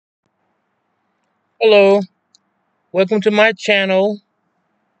Hello, welcome to my channel.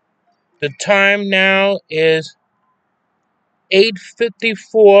 The time now is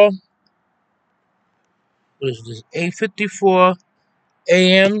 8:54. What is this? 8:54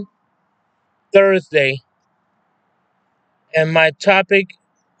 a.m. Thursday, and my topic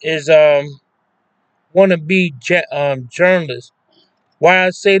is want to be journalists. Why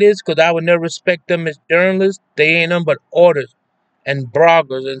I say this? Because I would never respect them as journalists. They ain't nothing but orders and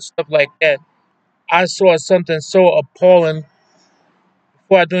bloggers and stuff like that. I saw something so appalling.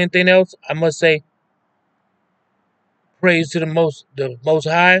 Before I do anything else, I must say praise to the most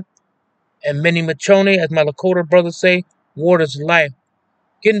high. And Minnie Machone, as my Lakota brothers say, water's life.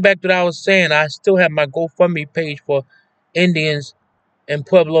 Getting back to what I was saying, I still have my GoFundMe page for Indians in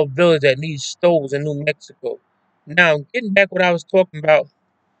Pueblo Village that need stoves in New Mexico. Now, getting back what I was talking about,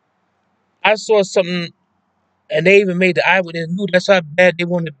 I saw something, and they even made the eyewitness news. That's how bad they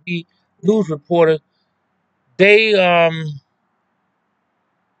want to be news reporters. They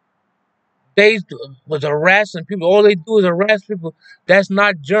they was harassing people. All they do is harass people. That's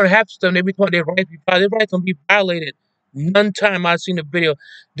not journal. Half of them they be talking their rights be violated. Their rights gonna be violated. None time I seen a video.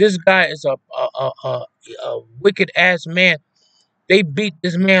 This guy is a wicked ass man. They beat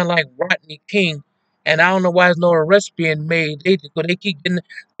this man like Rodney King, and I don't know why there's no arrest being made. They keep getting.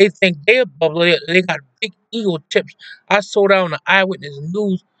 They think they're bubble. They got big ego chips. I saw that on the eyewitness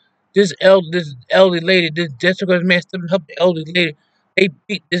news. This elderly lady, this Jessica's man stood up the elderly lady. They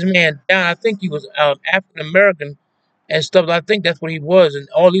beat this man down. I think he was African American and stuff. I think that's what he was. And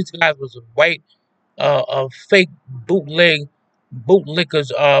all these guys was white, fake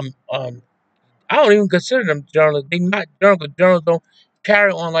bootlickers. I don't even consider them journalists. They not journalists. Journalists don't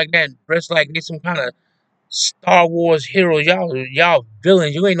carry on like that and dress like they some kind of Star Wars heroes. Y'all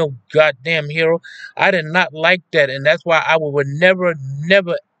villains. You ain't no goddamn hero. I did not like that, and that's why I would never,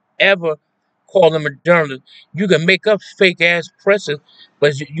 ever call them a journalist. You can make up fake ass presses,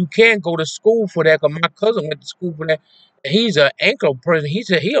 but you can't go to school for that. Cause my cousin went to school for that. He's an anchor person. He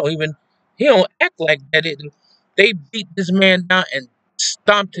said he don't act like that. They beat this man down and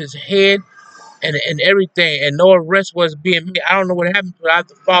stomped his head and everything, and no arrest was being made. I don't know what happened to it. I have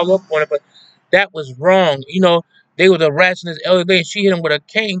to follow up on it, but that was wrong. They were harassing this elderly lady. She hit him with a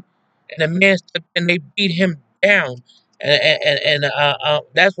cane, and the man stepped in. They beat him down, and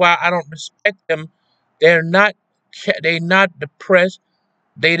that's why I don't respect them. They're not they not depressed.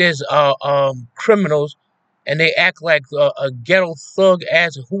 They just criminals, and they act like a ghetto thug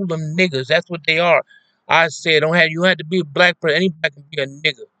ass hoodlum niggas. That's what they are. I say don't have you have to be a black person. Anybody can be a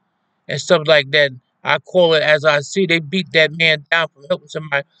nigga and stuff like that. I call it as I see. They beat that man down for helping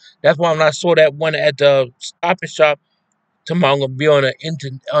somebody. That's why when I saw that one at the Stop and Shop, tomorrow I'm gonna be on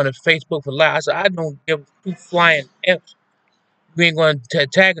the Facebook for live. I said I don't give two flying f's. We ain't gonna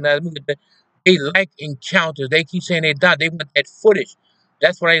antagonize me. They like encounters. They keep saying they done. They want that footage.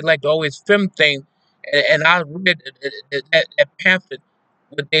 That's why they like to always film things. And I read that pamphlet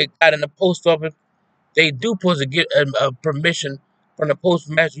what they got in the post office. They do supposed to get permission from the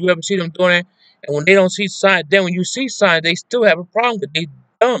postmaster. You ever see them doing that? And when they don't see signs, then when you see signs, they still have a problem with it. They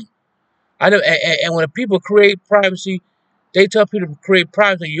dumb. I know. And when the people create privacy, they tell people to create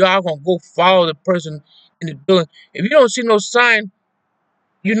privacy. Y'all gonna go follow the person in the building. If you don't see no sign,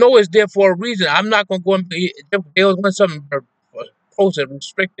 you know it's there for a reason. I'm not gonna go and they always want something posted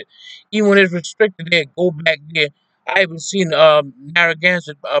restricted. Even when it's restricted, they go back there. I even seen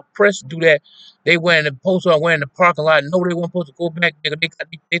Narragansett press do that. They went in the post on went in the parking lot. No, they weren't supposed to go back there.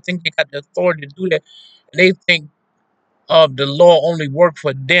 They think they got the authority to do that. And they think the law only worked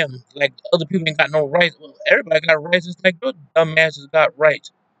for them. Like other people ain't got no rights. Well, everybody got rights. It's like your dumbasses got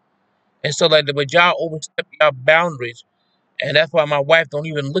rights. And so like but y'all overstep y'all boundaries. And that's why my wife don't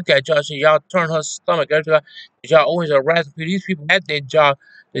even look at y'all. She y'all turn her stomach every time. Y'all always harassing people. These people at their job.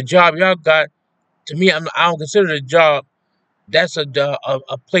 The job y'all got, to me, I don't consider the job. That's a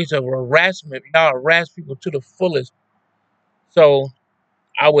place of harassment. Y'all harass people to the fullest. So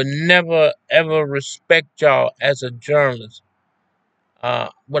I would never ever respect y'all as a journalist.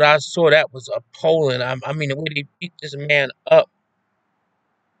 What I saw that was appalling. I mean the way they beat this man up.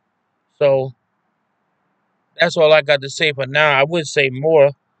 So that's all I got to say for now. I would say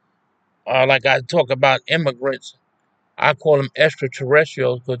more. Like I talk about immigrants. I call them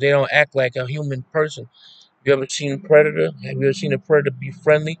extraterrestrials because they don't act like a human person. You ever seen Predator? Have you ever seen a predator be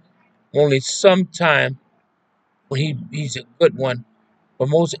friendly? Only sometime when he's a good one. But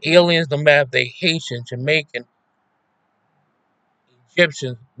most aliens, no matter if they Haitian, Jamaican,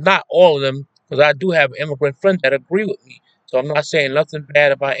 Egyptians, not all of them, because I do have immigrant friends that agree with me. So I'm not saying nothing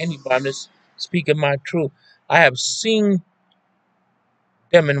bad about anybody. I'm just speaking my truth. I have seen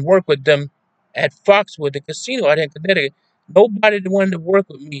them and worked with them at Foxwood, the casino out here in Connecticut. Nobody wanted to work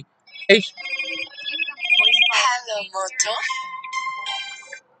with me. They,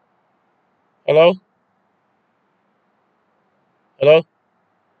 hello, hello.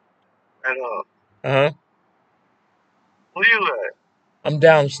 Hello. Uh huh. Where you at? I'm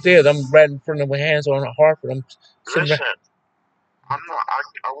downstairs. I'm right in front of my hands on Hartford. I'm sitting right. Listen, I'm not.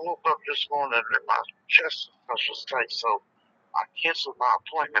 I woke up this morning and my chest was tight, so I canceled my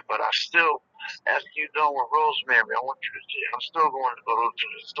appointment. But I still, after you done with Rosemary, I want you to see. I'm still going to go to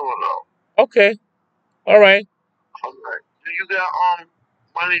the store though. Okay. All right. I'm like, do you got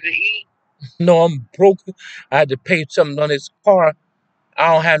money to eat? No, I'm broke. I had to pay something on this car.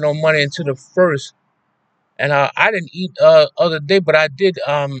 I don't have no money until the first. And I didn't eat other day, but I did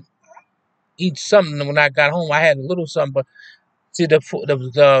eat something when I got home. I had a little something, but see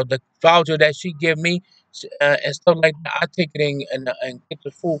the voucher that she give me and stuff like that, I take it in and get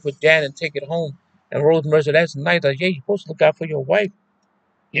the food for Jan and take it home. And Rosemary said, "That's nice." Like, yeah, you're supposed to look out for your wife,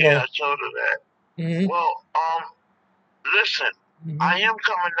 you Yeah, know. I told her that. Hmm. Well, listen, I Hmm. am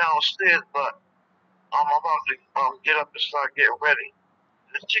coming downstairs, but I'm about to get up and start getting ready.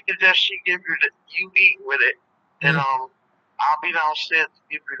 The chicken that she give you, that you eat with it, and Hmm. I'll be downstairs to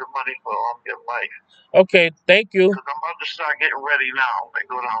give you the money for your life. Okay, thank you. Cause I'm about to start getting ready now and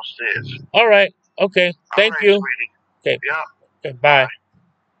go downstairs. All right. Okay, All thank right, you. sweetie. Okay. Yeah. Okay. Bye. Bye.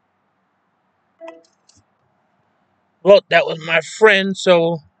 Look, that was my friend.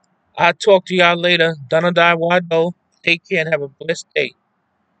 So I'll talk to y'all later. Donna Wado. Take care and have a blessed day.